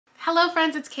Hello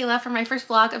friends, it's Kayla. For my first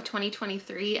vlog of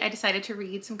 2023, I decided to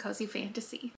read some cozy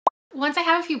fantasy. Once I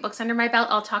have a few books under my belt,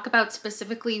 I'll talk about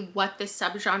specifically what this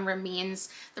subgenre means,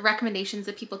 the recommendations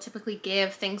that people typically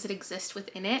give, things that exist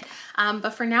within it.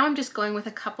 But for now, I'm just going with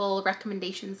a couple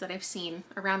recommendations that I've seen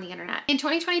around the internet. In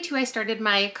 2022, I started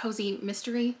my cozy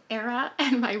mystery era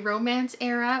and my romance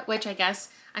era, which I guess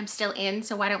I'm still in,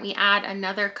 so why don't we add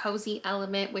another cozy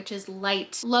element, which is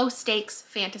light, low stakes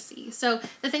fantasy. So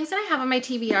the things that I have on my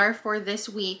TBR for this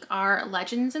week are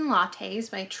Legends and Lattes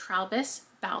by Travis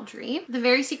Baldry, The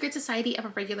Very Secret Society of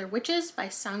Irregular Witches by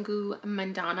Sangu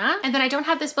Mandana. And then I don't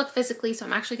have this book physically, so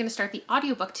I'm actually going to start the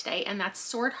audiobook today, and that's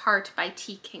Sword Heart by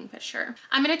T. Kingfisher.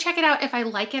 I'm going to check it out. If I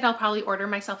like it, I'll probably order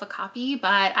myself a copy,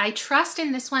 but I trust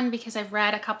in this one because I've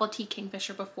read a couple T.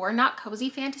 Kingfisher before, not cozy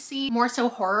fantasy, more so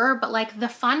horror, but like the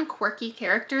fun, quirky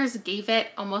characters gave it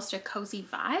almost a cozy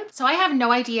vibe. So I have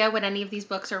no idea what any of these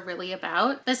books are really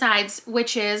about, besides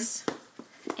witches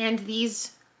and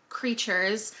these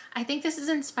creatures. I think this is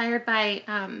inspired by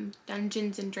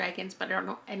Dungeons and Dragons, but I don't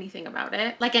know anything about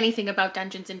it. Like anything about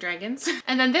Dungeons and Dragons.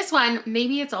 And then this one,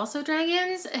 maybe it's also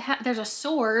dragons. There's a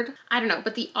sword. I don't know,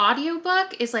 but the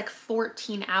audiobook is like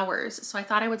 14 hours. So I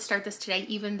thought I would start this today,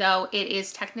 even though it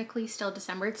is technically still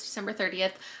December. It's December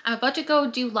 30th. I'm about to go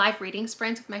do live reading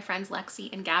sprints with my friends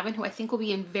Lexi and Gavin, who I think will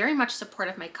be in very much support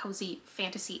of my cozy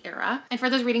fantasy era. And for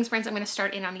those reading sprints, I'm going to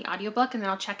start in on the audiobook, and then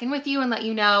I'll check in with you and let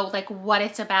you know like what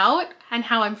it's about and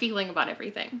how I'm feeling about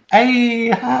everything. Hey,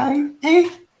 hi, hey.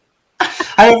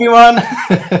 Hi, everyone.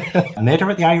 Murder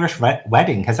at the Irish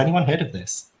Wedding. Has anyone heard of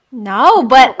this? No,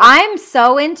 but I'm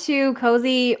so into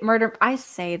cozy murder. I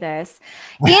say this.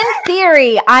 In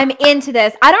theory, I'm into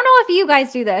this. I don't know if you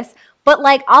guys do this, but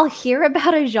like I'll hear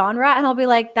about a genre and I'll be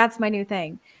like, that's my new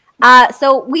thing.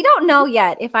 So we don't know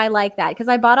yet if I like that because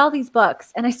I bought all these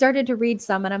books and I started to read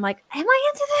some and I'm like, am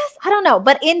I into this? I don't know.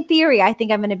 But in theory, I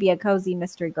think I'm going to be a cozy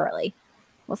mystery girly.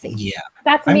 We'll see. Yeah.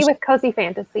 That's me with cozy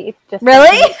fantasy. Just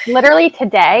really? Literally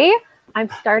today, I'm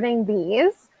starting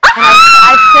these. And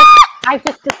I've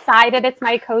just decided it's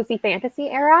my cozy fantasy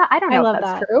era. I don't know if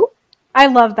that's true. I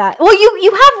love that. Well,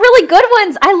 you have really good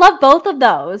ones. I love both of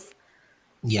those.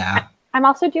 Yeah. I'm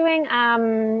also doing,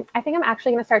 I think I'm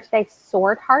actually going to start today,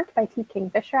 Sword Heart by T.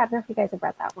 Kingfisher. I don't know if you guys have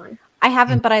read that one. I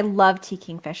haven't, but I love T.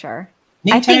 Kingfisher.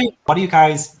 Me too. What are you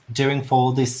guys doing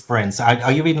for this sprint? So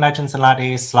are you reading Legends and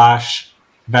Lattes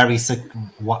 / Very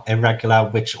Irregular,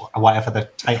 which whatever the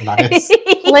title that is?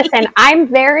 Listen, I'm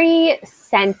very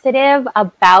sensitive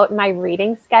about my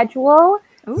reading schedule.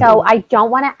 Ooh. So I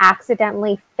don't want to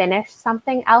accidentally finish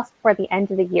something else before the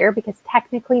end of the year because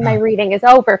technically my reading is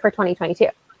over for 2022.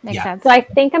 Makes sense. So I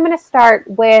think I'm going to start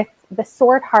with the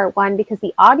Sword Heart one because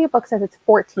the audiobook says it's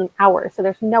 14 hours. So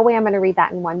there's no way I'm going to read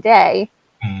that in one day.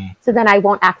 So then I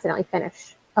won't accidentally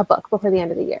finish a book before the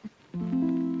end of the year.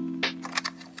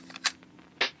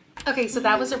 Okay, so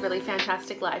that was a really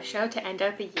fantastic live show to end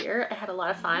out the year. I had a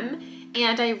lot of fun.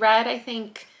 And I read, I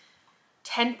think,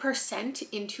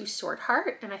 10% into Sword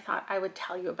Heart, and I thought I would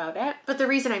tell you about it. But the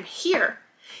reason I'm here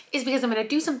is because I'm going to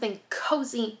do something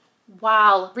cozy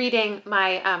while reading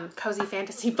my cozy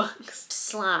fantasy books.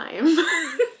 Slime.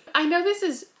 I know this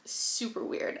is super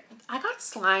weird. I got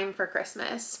slime for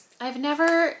Christmas. I've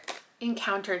never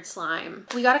encountered slime.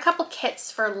 We got a couple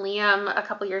kits for Liam a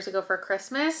couple years ago for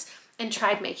Christmas and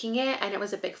tried making it, and it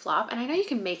was a big flop. And I know you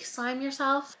can make slime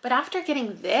yourself, but after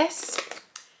getting this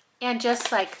and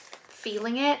just like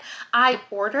feeling it, I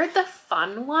ordered the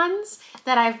fun ones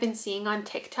that I've been seeing on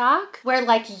TikTok where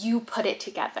like you put it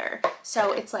together.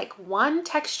 So it's like one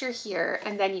texture here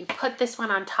and then you put this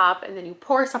one on top and then you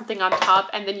pour something on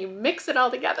top and then you mix it all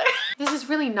together. This is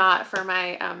really not for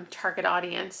my target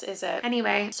audience, is it?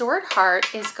 Anyway, Sword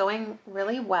Heart is going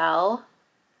really well.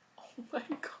 Oh my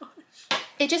gosh.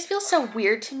 It just feels so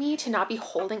weird to me to not be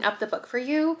holding up the book for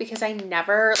you because I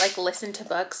never like listen to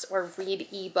books or read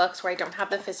ebooks where I don't have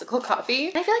the physical copy.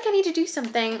 I feel like I need to do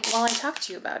something while I talk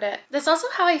to you about it. That's also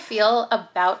how I feel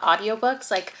about audiobooks.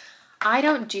 Like I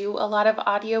don't do a lot of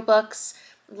audiobooks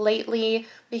lately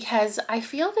because I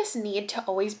feel this need to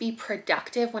always be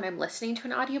productive when I'm listening to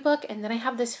an audiobook, and then I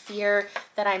have this fear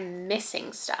that I'm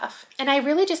missing stuff. And I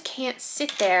really just can't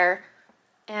sit there.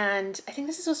 And I think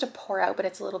this is supposed to pour out, but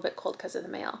it's a little bit cold because of the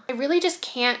mail. I really just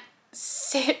can't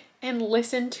sit and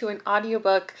listen to an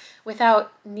audiobook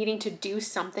without needing to do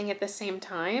something at the same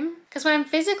time. Because when I'm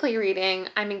physically reading,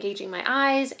 I'm engaging my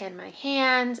eyes and my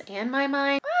hands and my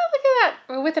mind. Oh, look at that.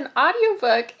 But with an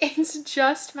audiobook, it's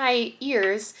just my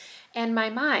ears and my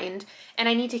mind, and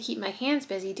I need to keep my hands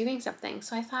busy doing something.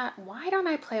 So I thought, why don't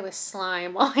I play with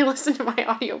slime while I listen to my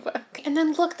audiobook? And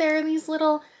then look, there are these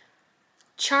little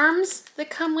charms that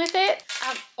come with it.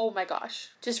 Oh my gosh,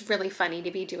 just really funny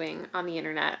to be doing on the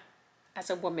internet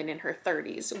as a woman in her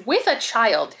 30s with a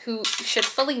child who should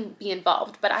fully be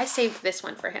involved, but I saved this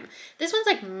one for him. This one's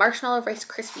like marshmallow Rice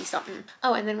Krispie something.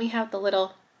 Oh, and then we have the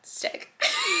little stick.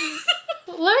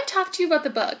 Let me talk to you about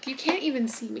the book. You can't even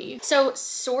see me. So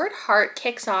Sword Heart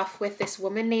kicks off with this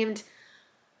woman named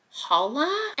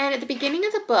Hala, and at the beginning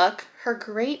of the book, her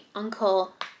great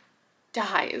uncle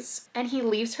dies and he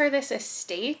leaves her this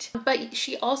estate, but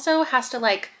she also has to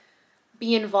like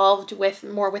be involved with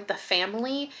more with the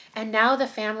family, and now the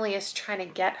family is trying to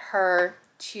get her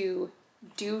to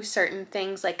do certain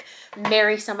things like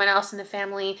marry someone else in the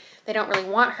family. They don't really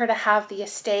want her to have the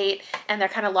estate, and they're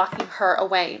kind of locking her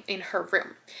away in her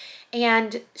room.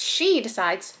 And she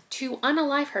decides to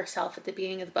unalive herself at the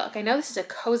beginning of the book. I know this is a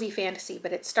cozy fantasy,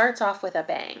 but it starts off with a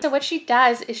bang. So what she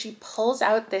does is she pulls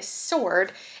out this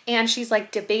sword and she's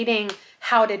like debating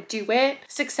how to do it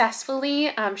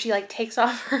successfully. She like takes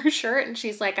off her shirt and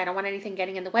she's like, I don't want anything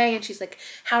getting in the way. And she's like,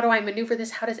 how do I maneuver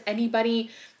this? How does anybody,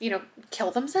 you know,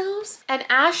 kill themselves? And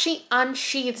as she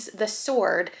unsheathes the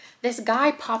sword, this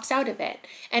guy pops out of it.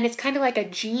 And it's kind of like a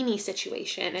genie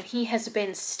situation. And he has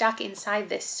been stuck inside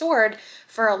this sword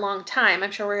for a long time.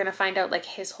 I'm sure we're gonna find out like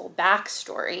his whole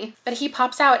backstory. But he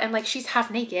pops out and like she's half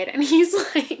naked and he's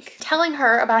like telling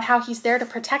her about how he's there to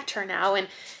protect her now, and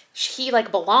he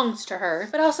like belongs to her,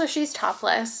 but also she's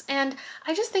topless. And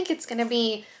I just think it's gonna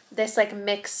be this like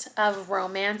mix of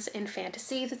romance and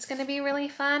fantasy that's gonna be really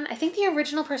fun. I think the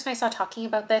original person I saw talking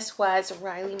about this was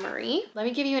Riley Marie. Let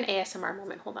me give you an ASMR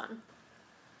moment, hold on.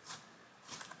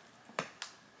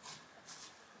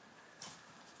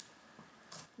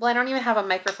 Well, I don't even have a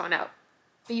microphone out,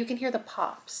 but you can hear the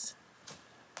pops.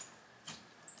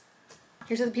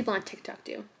 Here's what the people on TikTok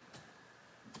do.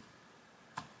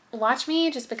 Watch me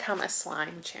just become a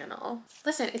slime channel.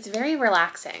 Listen, it's very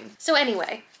relaxing. So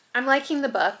anyway, I'm liking the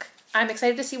book. I'm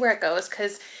excited to see where it goes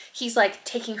because he's like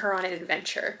taking her on an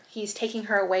adventure. He's taking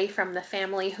her away from the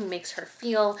family who makes her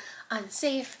feel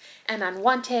unsafe and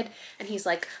unwanted. And he's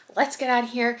like, let's get out of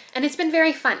here. And it's been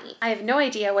very funny. I have no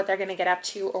idea what they're gonna get up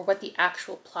to or what the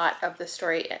actual plot of the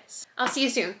story is. I'll see you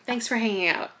soon. Thanks for hanging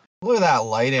out. Look at that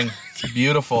lighting. It's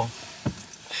beautiful.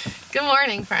 Good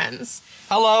morning, friends.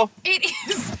 Hello. It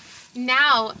is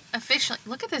now officially,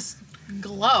 look at this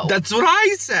glow. That's what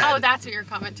I said. Oh, that's what you're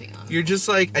commenting on. You're just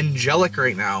like angelic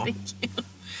right now. Thank you.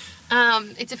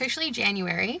 It's officially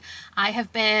January. I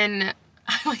have been,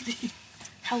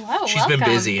 hello, She's welcome. been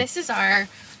busy. This is our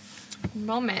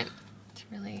moment to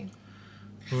really,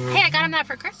 hey, I got him that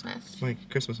for Christmas. My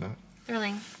Christmas hat.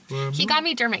 Thrilling. He got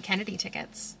me Dermot Kennedy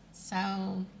tickets,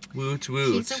 so woot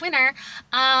woot. he's a winner.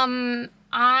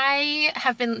 I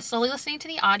have been slowly listening to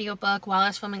the audiobook while I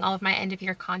was filming all of my end of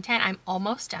year content. I'm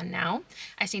almost done now.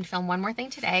 I just need to film one more thing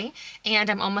today, and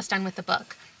I'm almost done with the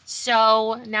book.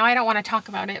 So now I don't want to talk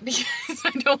about it because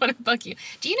I don't want to bug you.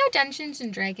 Do you know Dungeons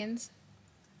and Dragons?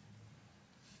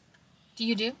 Do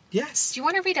you do? Yes. Do you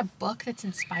want to read a book that's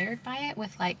inspired by it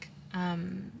with like,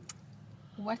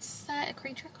 what's that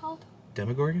creature called?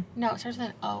 Demogorgon? No, it starts with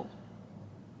an O.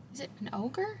 Is it an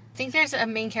ogre? I think there's a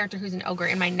main character who's an ogre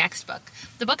in my next book.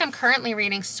 The book I'm currently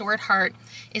reading, Sword Heart,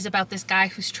 is about this guy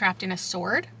who's trapped in a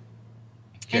sword.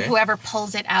 Okay. And whoever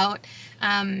pulls it out,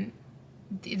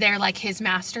 they're like his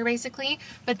master basically.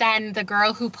 But then the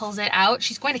girl who pulls it out,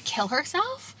 she's going to kill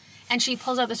herself. And she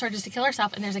pulls out the sword just to kill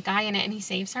herself, and there's a guy in it and he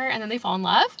saves her, and then they fall in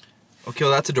love. Okay,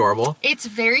 well, that's adorable. It's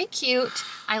very cute.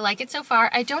 I like it so far.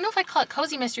 I don't know if I'd call it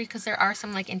cozy mystery because there are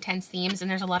some like intense themes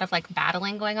and there's a lot of like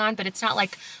battling going on, but it's not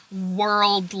like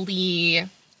worldly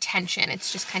tension.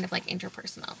 It's just kind of like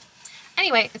interpersonal.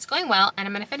 Anyway, it's going well and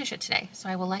I'm going to finish it today. So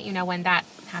I will let you know when that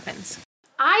happens.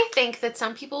 I think that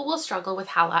some people will struggle with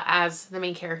Hala as the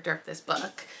main character of this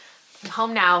book. I'm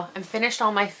home now. I'm finished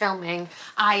all my filming.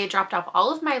 I dropped off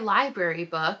all of my library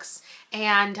books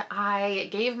and I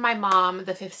gave my mom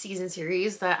the 5th season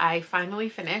series that I finally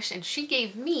finished, and she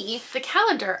gave me the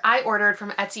calendar I ordered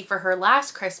from Etsy for her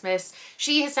last Christmas.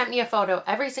 She has sent me a photo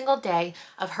every single day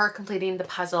of her completing the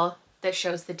puzzle that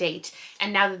shows the date.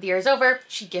 And now that the year is over,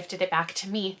 she gifted it back to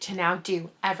me to now do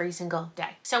every single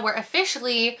day. So we're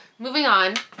officially moving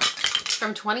on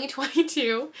from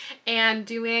 2022 and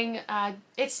doing,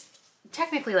 it's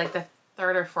technically like the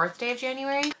 3rd or 4th day of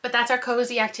January. But that's our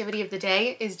cozy activity of the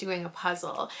day, is doing a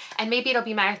puzzle. And maybe it'll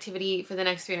be my activity for the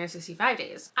next 365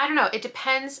 days. I don't know. It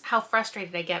depends how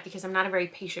frustrated I get because I'm not a very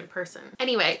patient person.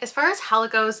 Anyway, as far as Hala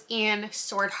goes in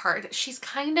Sword Heart, she's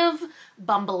kind of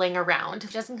bumbling around. She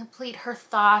doesn't complete her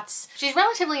thoughts. She's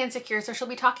relatively insecure, so she'll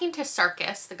be talking to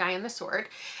Sarkis, the guy in the sword,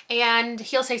 and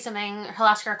he'll say something, he'll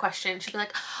ask her a question. She'll be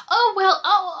like, oh, well,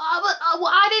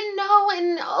 I didn't know,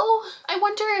 and oh, I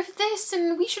wonder if this,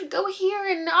 and we should go here,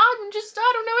 and I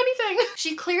don't know anything.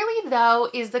 She clearly, though,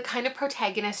 is the kind of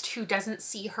protagonist who doesn't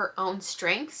see her own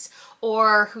strengths,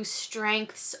 or whose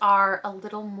strengths are a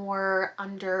little more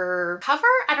undercover.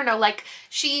 I don't know, like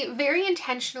she very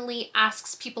intentionally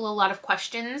asks people a lot of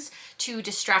questions to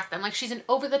distract them. Like she's an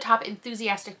over-the-top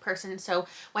enthusiastic person. So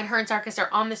when her and Sarkis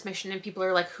are on this mission and people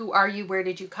are like, who are you? Where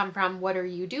did you come from? What are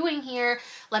you doing here?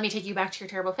 Let me take you back to your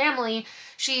terrible family.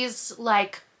 She's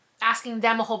like asking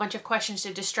them a whole bunch of questions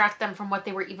to distract them from what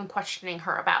they were even questioning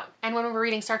her about. And when we were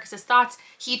reading Sarkis's thoughts,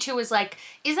 he too was like,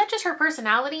 is that just her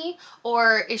personality,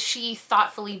 or is she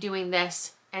thoughtfully doing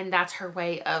this and that's her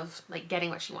way of like getting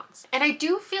what she wants? And I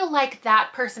do feel like that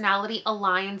personality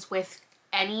aligns with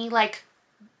any like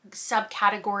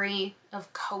subcategory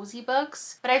of cozy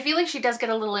books, but I feel like she does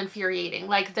get a little infuriating.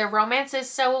 Like their romance is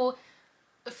so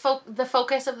the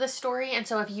focus of the story, and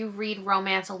so if you read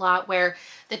romance a lot where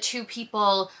the two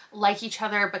people like each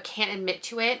other but can't admit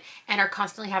to it and are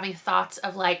constantly having thoughts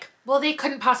of like, well, they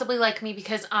couldn't possibly like me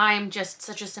because I'm just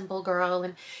such a simple girl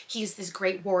and he's this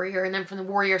great warrior, and then from the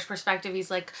warrior's perspective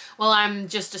he's like, well, I'm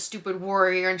just a stupid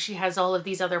warrior and she has all of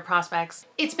these other prospects.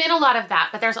 It's been a lot of that,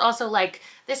 but there's also like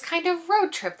this kind of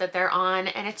road trip that they're on,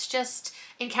 and it's just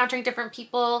encountering different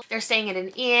people. They're staying at an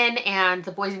inn and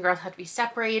the boys and girls have to be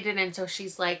separated, and so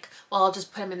she's like, well, I'll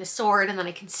just put him in the sword and then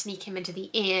I can sneak him into the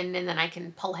inn and then I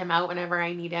can pull him out whenever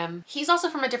I need him. He's also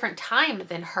from a different time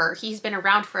than her. He's been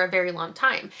around for a very long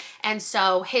time, and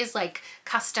so his like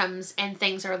customs and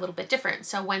things are a little bit different.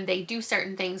 So when they do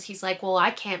certain things, he's like, well,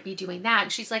 I can't be doing that,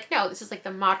 and she's like, no, this is like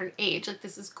the modern age, like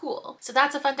this is cool. So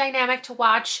that's a fun dynamic to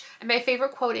watch. And my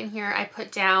favorite quote in here I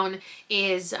put down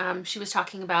is she was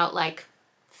talking about like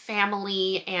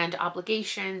family and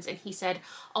obligations, and he said,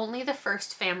 only the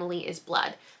first family is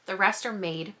blood, the rest are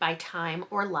made by time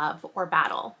or love or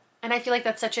battle. And I feel like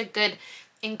that's such a good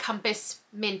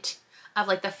encompassment of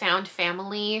like the found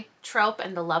family trope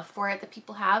and the love for it that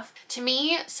people have. To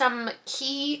me, some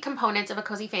key components of a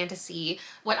cozy fantasy,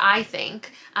 what I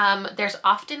think, there's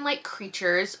often like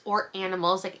creatures or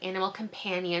animals, like animal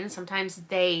companions. Sometimes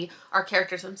they are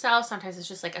characters themselves. Sometimes it's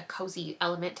just like a cozy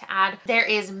element to add. There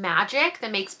is magic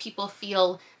that makes people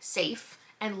feel safe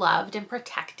and loved and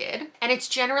protected. And it's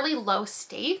generally low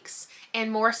stakes and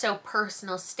more so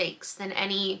personal stakes than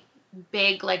any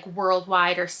big like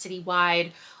worldwide or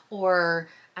citywide or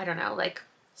I don't know, like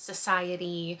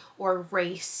society or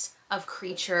race of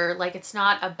creature. Like it's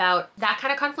not about that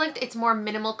kind of conflict. It's more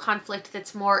minimal conflict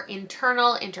that's more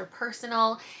internal,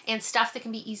 interpersonal, and stuff that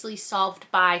can be easily solved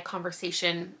by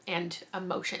conversation and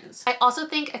emotions. I also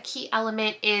think a key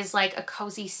element is like a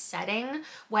cozy setting,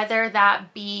 whether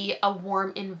that be a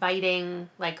warm, inviting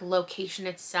like location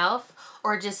itself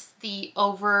or just the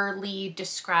overly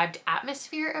described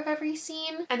atmosphere of every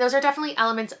scene. And those are definitely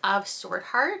elements of Sword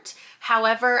Heart.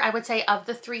 However, I would say of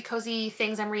the 3 cozy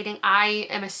things I'm reading, I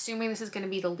am assuming this is going to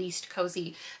be the least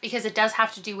cozy because it does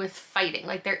have to do with fighting.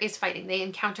 Like there is fighting. They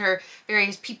encounter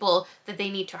various people that they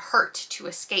need to hurt to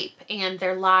escape, and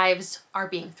their lives are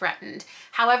being threatened.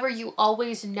 However, you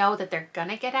always know that they're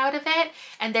gonna get out of it,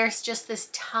 and there's just this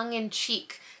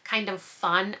tongue-in-cheek kind of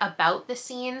fun about the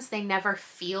scenes. They never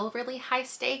feel really high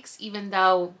stakes, even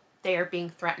though they are being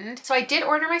threatened. So I did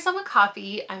order myself a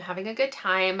copy. I'm having a good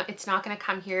time. It's not gonna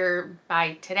come here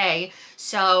by today,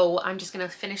 so I'm just gonna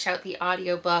finish out the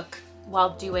audiobook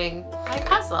while doing my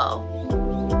puzzle.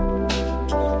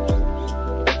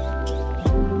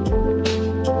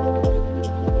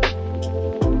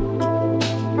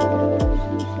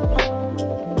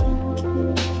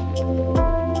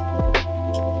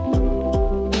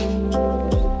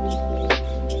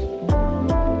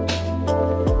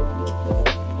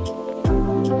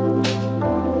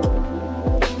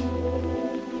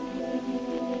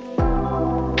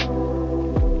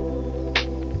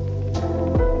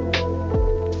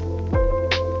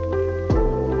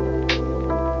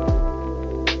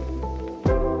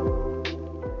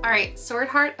 Sword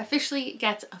Heart officially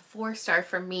gets a 4-star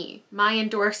from me. My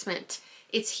endorsement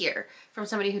is here from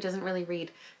somebody who doesn't really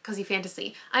read cozy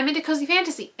fantasy. I'm into cozy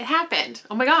fantasy. It happened.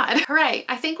 Oh my god. Hooray.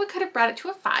 I think what could have brought it to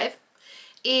a 5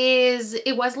 is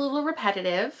it was a little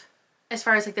repetitive as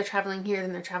far as like they're traveling here,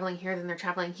 then they're traveling here, then they're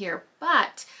traveling here.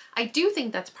 But I do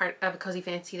think that's part of a cozy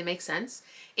fantasy that makes sense.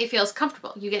 It feels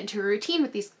comfortable. You get into a routine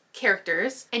with these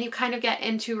characters and you kind of get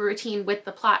into a routine with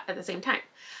the plot at the same time.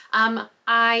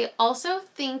 I also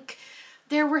think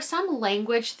there were some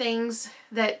language things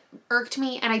that irked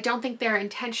me, and I don't think they're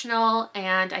intentional,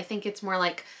 and I think it's more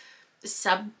like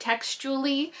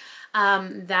subtextually,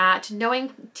 that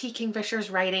knowing T. Kingfisher's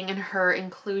writing and her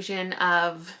inclusion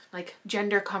of like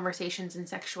gender conversations and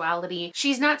sexuality,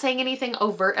 she's not saying anything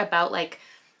overt about like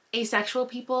asexual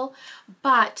people,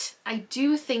 but I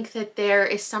do think that there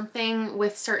is something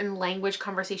with certain language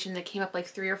conversation that came up like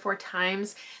 3 or 4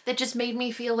 times that just made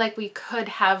me feel like we could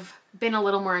have been a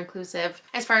little more inclusive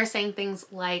as far as saying things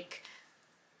like,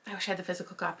 I wish I had the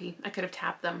physical copy, I could have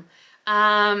tapped them.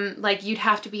 Like you'd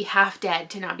have to be half dead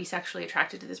to not be sexually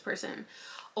attracted to this person,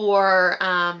 or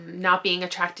not being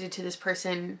attracted to this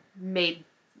person made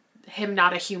him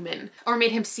not a human, or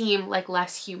made him seem like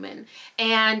less human.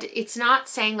 And it's not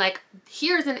saying like,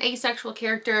 here's an asexual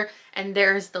character and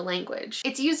there's the language.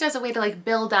 It's used as a way to like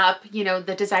build up, you know,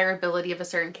 the desirability of a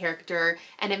certain character,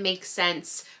 and it makes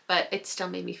sense, but it still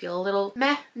made me feel a little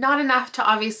meh, not enough to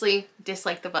obviously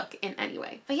dislike the book in any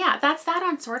way. But yeah, that's that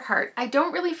on Sword Heart. I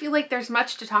don't really feel like there's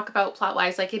much to talk about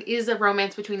plot-wise. Like, it is a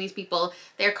romance between these people.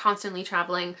 They're constantly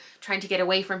traveling, trying to get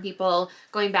away from people,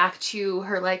 going back to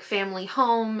her like family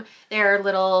home. There are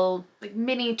little like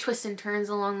mini twists and turns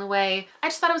along the way. I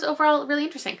just thought it was overall really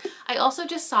interesting. I also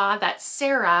just saw that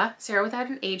Sarah Without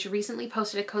an Age recently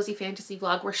posted a cozy fantasy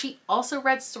vlog where she also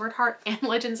read Sword Heart and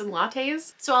Legends and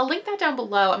Lattes. So I'll link that down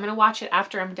below. I'm gonna watch it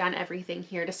after I'm done everything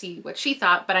here to see what she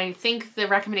thought, but I think the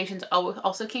recommendations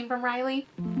also came from Riley.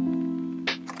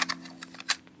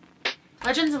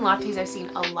 Legends and Lattes, I've seen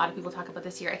a lot of people talk about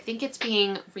this year. I think it's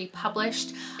being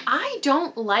republished. I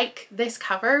don't like this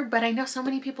cover, but I know so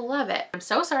many people love it. I'm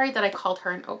so sorry that I called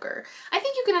her an ogre. I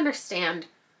think you can understand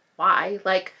why.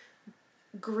 Like,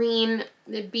 green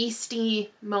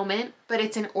beastie moment, but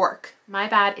it's an orc. My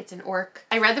bad, it's an orc.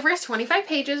 I read the first 25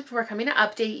 pages before coming to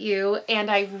update you,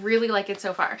 and I really like it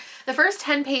so far. The first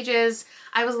 10 pages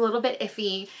I was a little bit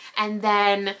iffy, and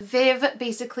then Viv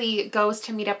basically goes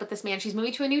to meet up with this man. She's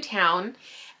moving to a new town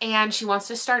and she wants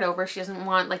to start over. She doesn't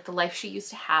want like the life she used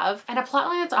to have. And a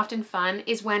plotline that's often fun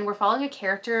is when we're following a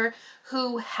character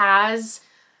who has,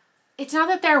 it's not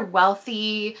that they're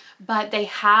wealthy, but they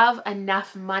have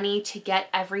enough money to get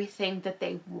everything that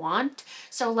they want.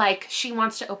 So like, she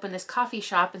wants to open this coffee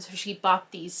shop, and so she bought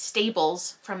these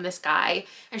stables from this guy,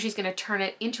 and she's gonna turn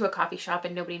it into a coffee shop,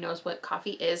 and nobody knows what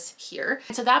coffee is here.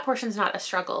 And so that portion's not a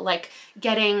struggle, like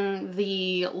getting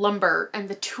the lumber and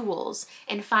the tools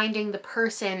and finding the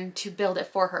person to build it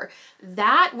for her.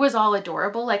 That was all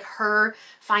adorable, like her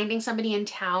finding somebody in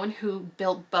town who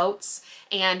built boats,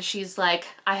 and she's like,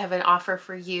 I have an offer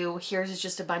for you. Here's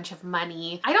just a bunch of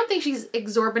money. I don't think she's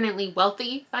exorbitantly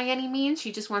wealthy by any means.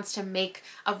 She just wants to make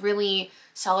a really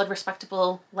solid,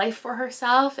 respectable life for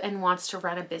herself and wants to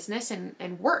run a business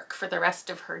and work for the rest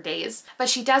of her days. But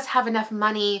she does have enough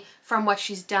money from what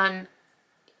she's done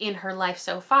in her life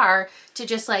so far to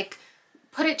just like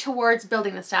put it towards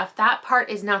building the stuff. That part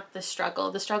is not the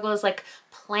struggle. The struggle is like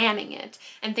planning it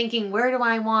and thinking, where do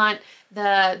I want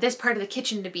this part of the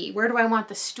kitchen to be? Where do I want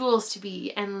the stools to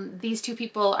be? And these two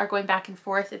people are going back and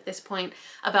forth at this point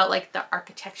about like the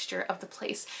architecture of the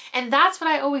place. And that's what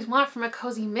I always want from a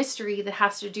cozy mystery that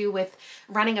has to do with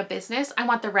running a business. I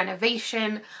want the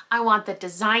renovation. I want the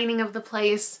designing of the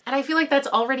place. And I feel like that's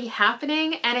already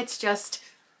happening, and it's just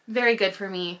very good for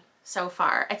me so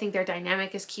far. I think their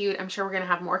dynamic is cute. I'm sure we're gonna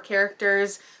have more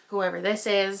characters, whoever this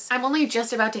is. I'm only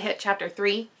just about to hit chapter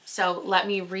 3, so let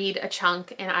me read a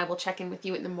chunk and I will check in with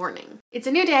you in the morning. It's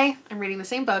a new day. I'm reading the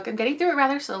same book. I'm getting through it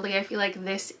rather slowly. I feel like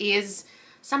this is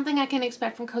something I can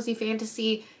expect from cozy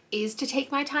fantasy, is to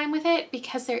take my time with it,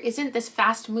 because there isn't this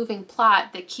fast moving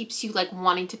plot that keeps you like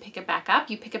wanting to pick it back up.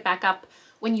 You pick it back up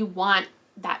when you want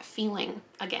that feeling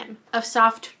again of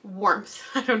soft warmth.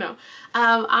 I don't know.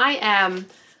 I am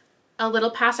a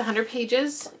little past 100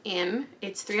 pages in.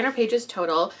 It's 300 pages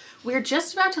total. We're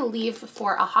just about to leave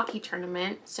for a hockey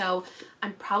tournament, so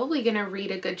I'm probably gonna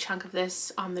read a good chunk of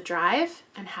this on the drive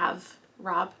and have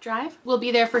Rob drive. We'll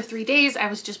be there for 3 days. I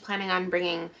was just planning on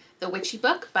bringing the witchy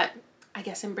book, but I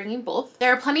guess I'm bringing both.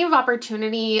 There are plenty of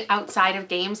opportunity outside of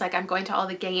games. Like, I'm going to all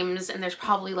the games, and there's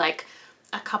probably like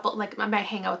a couple, like I might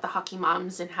hang out with the hockey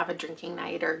moms and have a drinking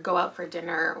night or go out for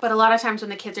dinner. But a lot of times when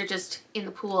the kids are just in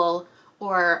the pool,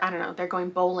 or I don't know, they're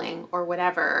going bowling or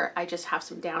whatever, I just have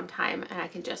some downtime and I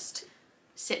can just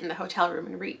sit in the hotel room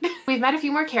and read. We've met a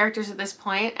few more characters at this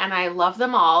point and I love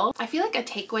them all. I feel like a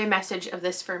takeaway message of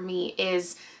this for me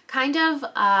is kind of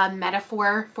a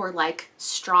metaphor for like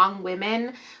strong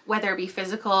women, whether it be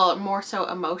physical or more so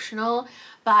emotional.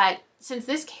 But since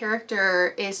this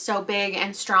character is so big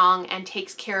and strong and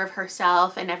takes care of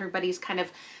herself and everybody's kind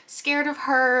of scared of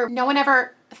her, no one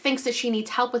ever thinks that she needs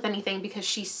help with anything because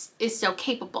she is so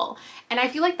capable. And I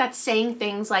feel like that's saying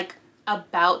things like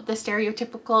about the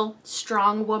stereotypical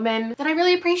strong woman that I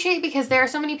really appreciate, because there are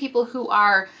so many people who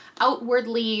are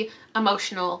outwardly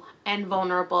emotional and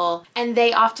vulnerable and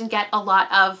they often get a lot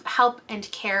of help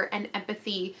and care and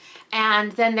empathy,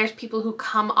 and then there's people who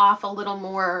come off a little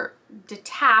more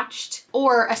detached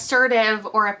or assertive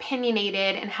or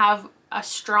opinionated and have a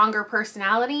stronger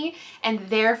personality, and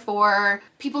therefore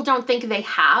people don't think they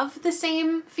have the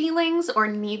same feelings or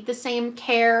need the same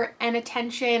care and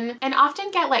attention, and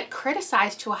often get like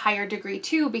criticized to a higher degree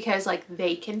too because like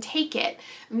they can take it.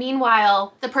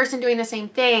 Meanwhile, the person doing the same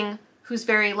thing who's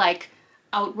very like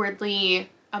outwardly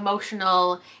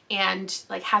emotional and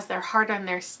like has their heart on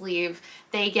their sleeve,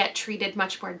 they get treated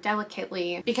much more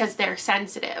delicately because they're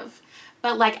sensitive.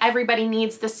 But like everybody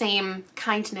needs the same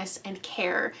kindness and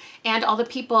care, and all the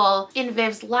people in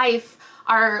Viv's life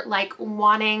are like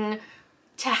wanting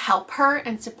to help her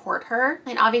and support her.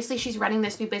 And obviously she's running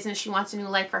this new business, she wants a new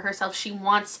life for herself, she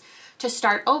wants to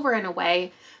start over in a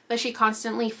way, but she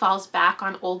constantly falls back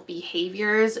on old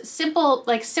behaviors, simple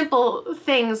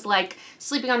things like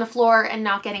sleeping on the floor and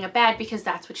not getting a bed because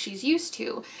that's what she's used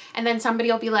to. And then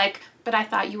somebody will be like, but I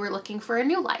thought you were looking for a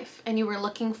new life and you were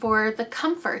looking for the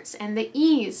comforts and the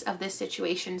ease of this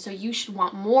situation, so you should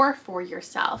want more for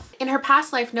yourself. In her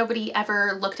past life, nobody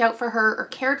ever looked out for her or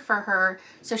cared for her,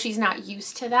 so she's not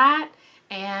used to that.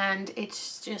 And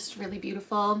it's just really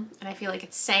beautiful, and I feel like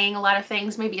it's saying a lot of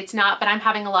things. Maybe it's not, but I'm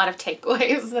having a lot of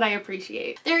takeaways that I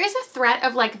appreciate. There is a threat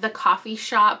of like the coffee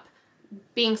shop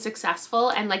being successful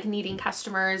and like needing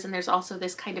customers, and there's also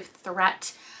this kind of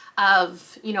threat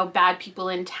of, you know, bad people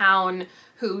in town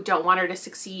who don't want her to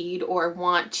succeed or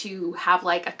want to have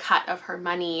like a cut of her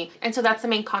money. And so that's the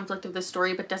main conflict of the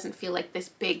story, but doesn't feel like this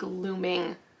big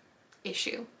looming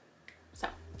issue. So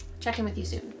check in with you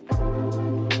soon.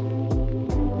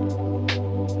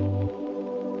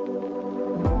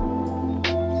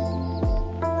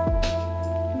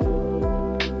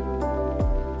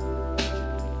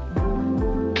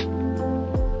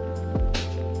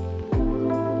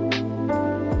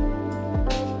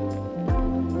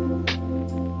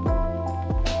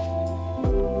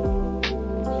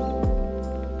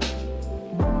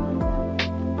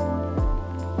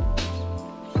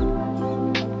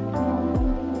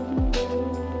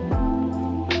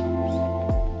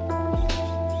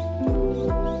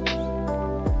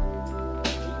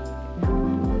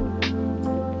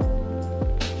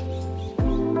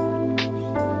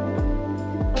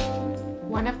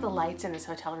 In this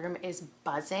hotel room is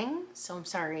buzzing, so I'm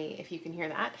sorry if you can hear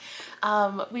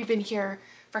that. We've been here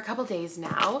for a couple days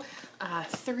now,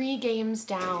 3 games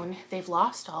down. They've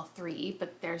lost all 3,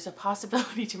 but there's a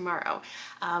possibility tomorrow.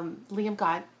 Liam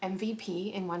got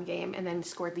MVP in 1 game and then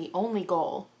scored the only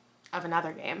goal of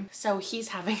another game, so he's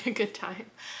having a good time.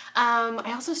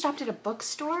 I also stopped at a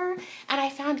bookstore and I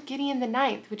found Gideon the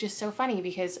Ninth, which is so funny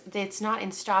because it's not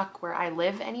in stock where I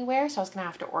live anywhere, so I was gonna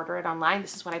have to order it online.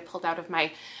 This is what I pulled out of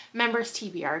my members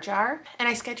TBR jar, and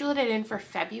I scheduled it in for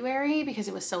February because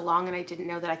it was so long and I didn't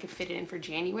know that I could fit it in for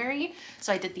January,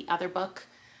 so I did the other book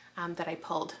that I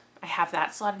pulled. I have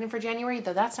that slotted in for January,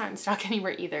 though that's not in stock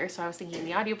anywhere either. So I was thinking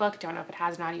the audiobook, don't know if it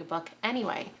has an audiobook.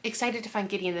 Anyway, excited to find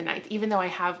Gideon the Ninth, even though I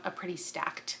have a pretty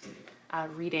stacked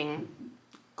reading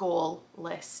goal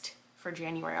list for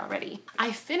January already.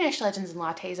 I finished Legends and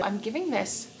Lattes. I'm giving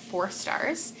this 4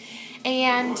 stars,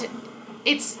 and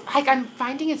it's like I'm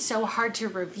finding it so hard to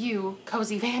review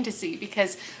cozy fantasy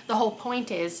because the whole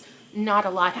point is not a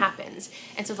lot happens.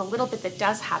 And so the little bit that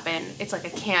does happen, it's like I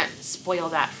can't spoil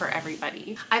that for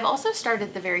everybody. I've also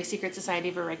started the Very Secret Society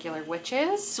of Irregular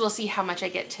Witches, so we'll see how much I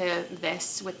get to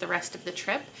this with the rest of the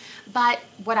trip. But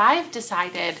what I've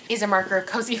decided is a marker of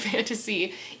cozy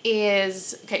fantasy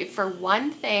is, okay, for one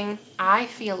thing, I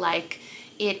feel like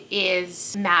it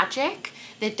is magic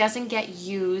that doesn't get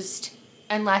used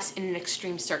unless in an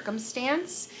extreme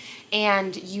circumstance,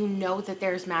 and you know that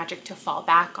there's magic to fall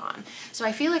back on. So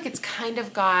I feel like it's kind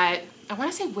of got, I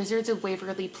want to say Wizards of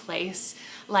Waverly Place,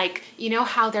 like, you know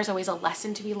how there's always a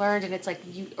lesson to be learned, and it's like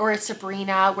or it's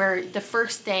Sabrina, where the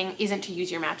first thing isn't to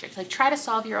use your magic. Like, try to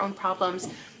solve your own problems,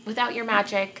 without your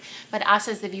magic, but us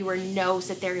as the viewer knows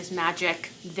that there is magic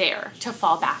there to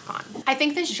fall back on. I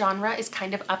think this genre is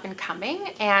kind of up and coming,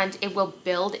 and it will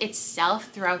build itself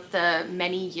throughout the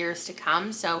many years to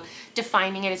come. So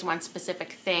defining it as one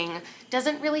specific thing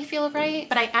doesn't really feel right,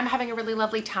 but I am having a really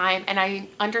lovely time, and I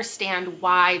understand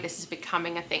why this is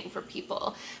becoming a thing for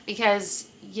people. Because,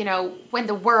 you know, when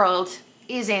the world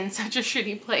is in such a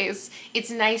shitty place, it's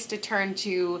nice to turn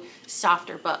to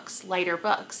softer books, lighter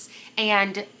books.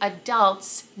 And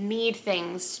adults need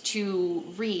things to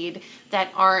read that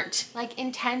aren't like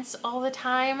intense all the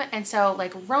time. And so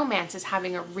like romance is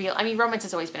having a real, I mean, romance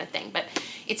has always been a thing, but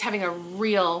it's having a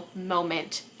real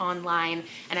moment online.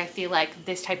 And I feel like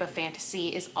this type of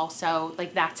fantasy is also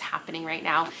like that's happening right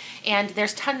now. And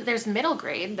there's middle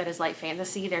grade that is light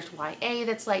fantasy. There's YA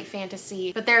that's light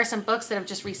fantasy, but there are some books that have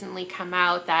just recently come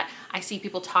out that I see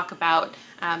people talk about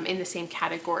in the same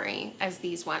category as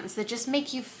these ones that just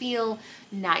make you feel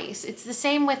nice. It's the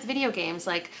same with video games.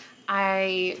 Like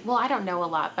I don't know a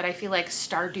lot, but I feel like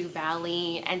Stardew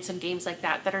Valley and some games like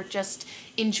that that are just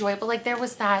enjoyable. Like there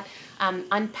was that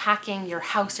unpacking your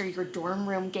house or your dorm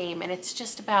room game, and it's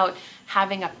just about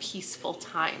having a peaceful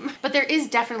time. But there is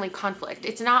definitely conflict.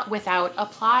 It's not without a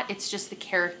plot, it's just the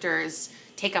characters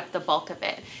take up the bulk of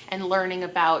it, and learning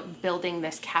about building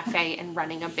this cafe and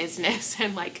running a business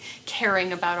and like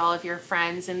caring about all of your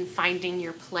friends and finding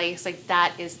your place. Like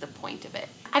that is the point of it.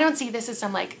 I don't see this as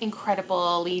some like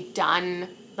incredibly done,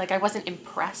 like I wasn't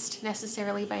impressed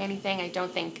necessarily by anything. I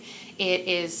don't think it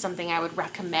is something I would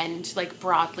recommend like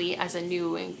broadly as a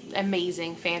new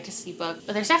amazing fantasy book,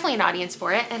 but there's definitely an audience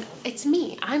for it, and it's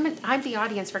me. I'm the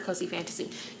audience for cozy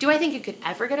fantasy. Do I think it could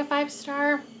ever get a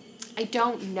 5-star? I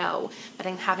don't know, but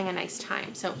I'm having a nice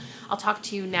time. So I'll talk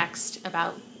to you next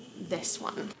about this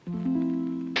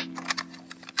one.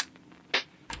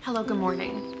 Hello, good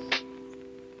morning.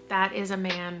 That is a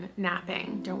man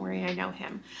napping. Don't worry, I know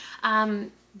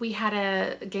him. We had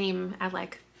a game at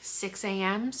like 6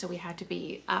 a.m. so we had to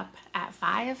be up at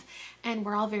 5, and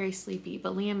we're all very sleepy,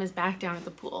 but Liam is back down at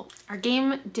the pool. Our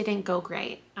game didn't go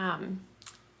great.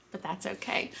 But that's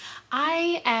okay.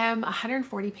 I am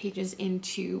 140 pages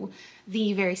into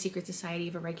the Very Secret Society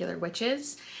of Irregular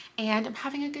Witches, and I'm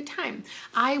having a good time.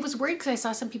 I was worried because I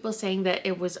saw some people saying that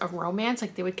it was a romance,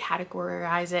 like they would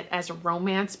categorize it as a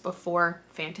romance before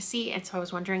fantasy, and so I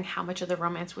was wondering how much of the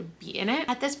romance would be in it.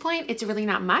 At this point, it's really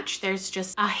not much. There's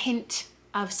just a hint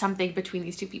of something between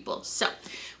these two people. So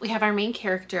we have our main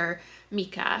character,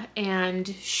 Mika, and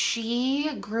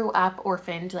she grew up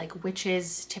orphaned. Like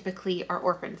witches typically are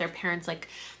orphaned. Their parents like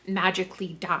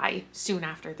magically die soon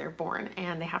after they're born,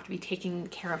 and they have to be taken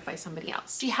care of by somebody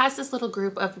else. She has this little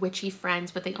group of witchy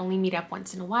friends, but they only meet up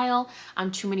once in a while.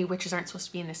 Too many witches aren't supposed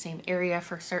to be in the same area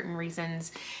for certain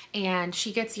reasons, and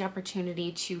she gets the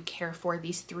opportunity to care for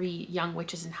these 3 young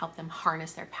witches and help them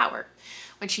harness their power.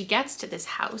 When she gets to this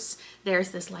house,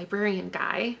 there's this librarian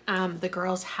guy. The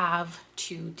girls have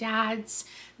 2 dads.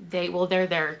 They're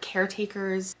their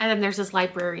caretakers. And then there's this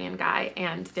librarian guy,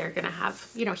 and they're gonna have,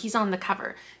 you know, he's on the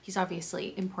cover. He's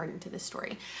obviously important to this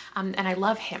story. And I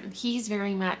love him. He's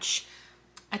very much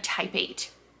a type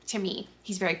 8 to me.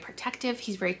 He's very protective.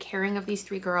 He's very caring of these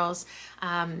 3 girls.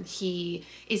 He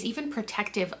is even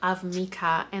protective of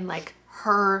Mika and like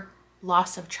her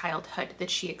loss of childhood that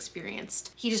she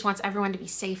experienced. He just wants everyone to be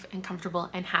safe and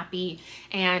comfortable and happy,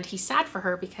 and he's sad for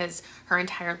her because her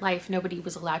entire life nobody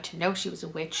was allowed to know she was a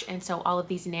witch, and so all of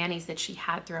these nannies that she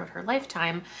had throughout her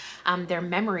lifetime, their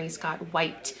memories got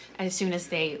wiped as soon as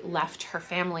they left her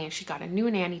family, and she got a new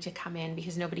nanny to come in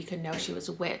because nobody could know she was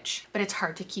a witch. But it's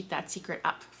hard to keep that secret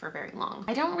up for very long.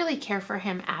 I don't really care for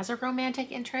him as a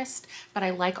romantic interest, but I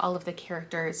like all of the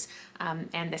characters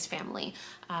and this family.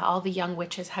 All the young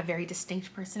witches have very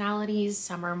distinct personalities.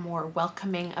 Some are more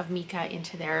welcoming of Mika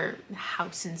into their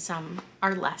house and some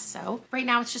are less so. Right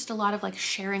now it's just a lot of like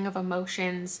sharing of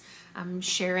emotions,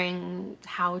 sharing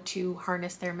how to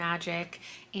harness their magic,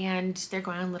 and they're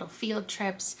going on little field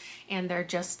trips, and they're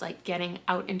just like getting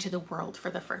out into the world for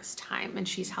the first time, and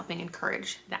she's helping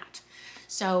encourage that.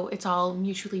 So it's all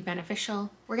mutually beneficial.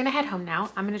 We're gonna head home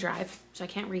now. I'm gonna drive, so I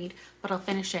can't read, but I'll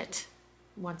finish it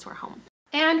once we're home.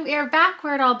 And we are back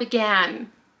where it all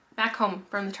began. Back home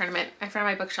from the tournament. I found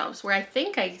my bookshelves where I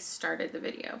think I started the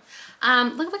video.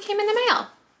 Look what came in the mail.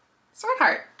 Sword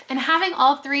Heart. And having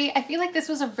all 3, I feel like this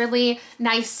was a really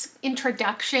nice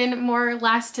introduction, more or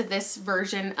less, to this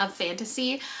version of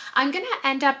fantasy. I'm gonna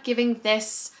end up giving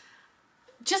this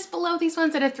just below these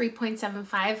ones at a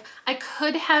 3.75. I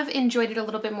could have enjoyed it a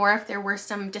little bit more if there were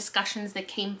some discussions that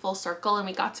came full circle and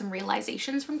we got some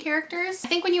realizations from characters. I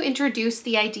think when you introduce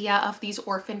the idea of these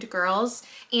orphaned girls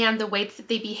and the way that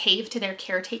they behave to their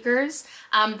caretakers,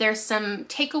 there's some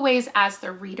takeaways as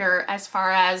the reader as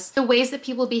far as the ways that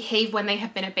people behave when they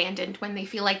have been abandoned, when they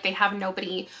feel like they have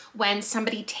nobody, when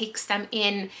somebody takes them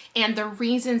in, and the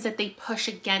reasons that they push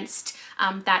against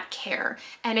that care.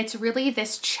 And it's really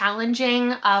this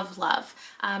challenging of love.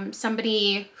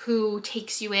 Somebody who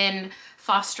takes you in,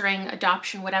 fostering,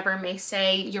 adoption, whatever, may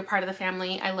say, you're part of the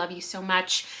family, I love you so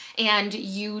much, and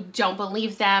you don't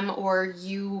believe them, or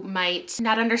you might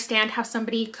not understand how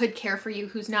somebody could care for you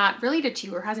who's not related to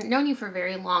you or hasn't known you for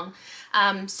very long.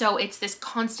 So it's this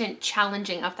constant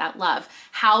challenging of that love.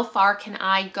 How far can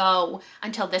I go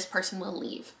until this person will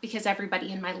leave? Because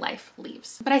everybody in my life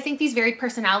leaves. But I think these varied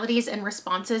personalities and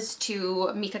responses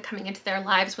to Mika coming into their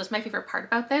lives was my favorite part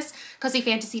about this. Cozy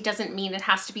fantasy doesn't mean it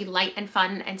has to be light and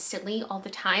fun and silly all the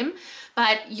time,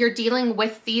 but you're dealing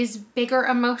with these bigger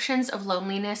emotions of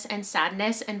loneliness and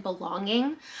sadness and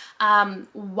belonging,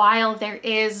 while there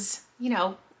is, you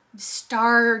know,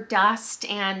 stardust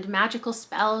and magical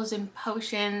spells and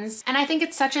potions. And I think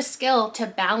it's such a skill to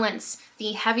balance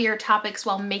the heavier topics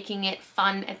while making it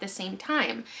fun at the same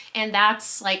time. And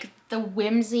that's like the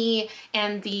whimsy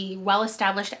and the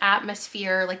well-established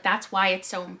atmosphere. Like, that's why it's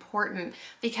so important,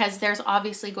 because there's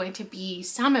obviously going to be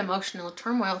some emotional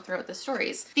turmoil throughout the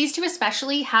stories. These two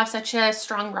especially have such a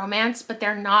strong romance, but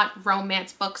they're not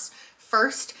romance books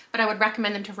first, but I would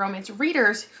recommend them to romance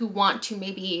readers who want to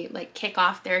maybe like kick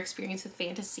off their experience with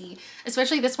fantasy,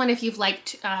 especially this one. If you've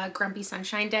liked Grumpy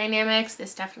Sunshine dynamics,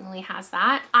 this definitely has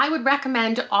that. I would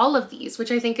recommend all of these, which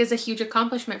I think is a huge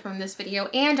accomplishment from this video,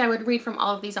 and I would read from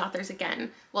all of these authors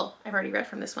again. Well, I've already read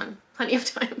from this one plenty of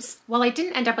times. While I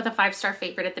didn't end up with a 5-star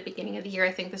favorite at the beginning of the year,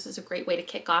 I think this is a great way to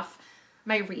kick off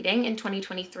my reading in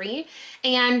 2023.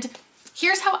 And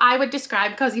here's how I would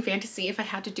describe cozy fantasy if I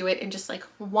had to do it in just like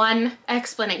one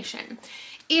explanation.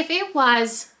 If it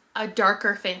was a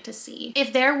darker fantasy,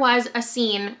 if there was a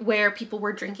scene where people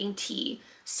were drinking tea,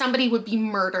 somebody would be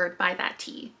murdered by that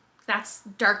tea. That's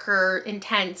darker,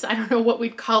 intense, I don't know what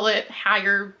we'd call it,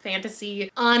 higher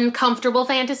fantasy, uncomfortable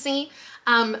fantasy.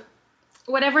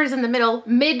 Whatever is in the middle,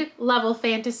 mid-level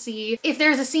fantasy. If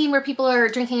there's a scene where people are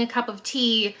drinking a cup of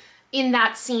tea, in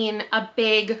that scene, a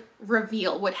big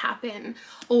reveal would happen,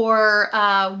 or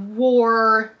a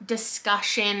war,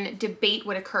 discussion, debate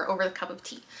would occur over the cup of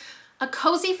tea. A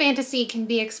cozy fantasy can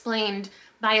be explained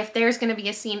by, if there's going to be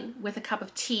a scene with a cup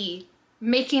of tea,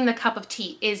 making the cup of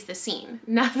tea is the scene.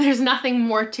 There's nothing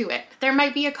more to it. There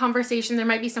might be a conversation, there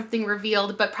might be something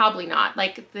revealed, but probably not.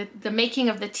 Like the making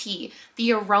of the tea,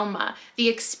 the aroma, the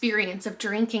experience of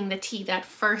drinking the tea, that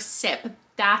first sip,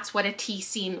 that's what a tea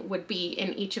scene would be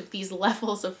in each of these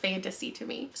levels of fantasy to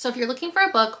me. So if you're looking for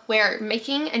a book where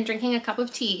making and drinking a cup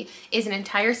of tea is an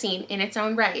entire scene in its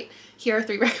own right, here are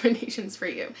 3 recommendations for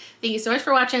you. Thank you so much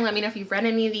for watching. Let me know if you've read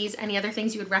any of these, any other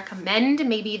things you would recommend.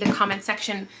 Maybe the comment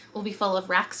section will be full of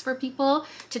recs for people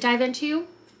to dive into,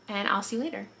 and I'll see you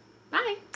later. Bye.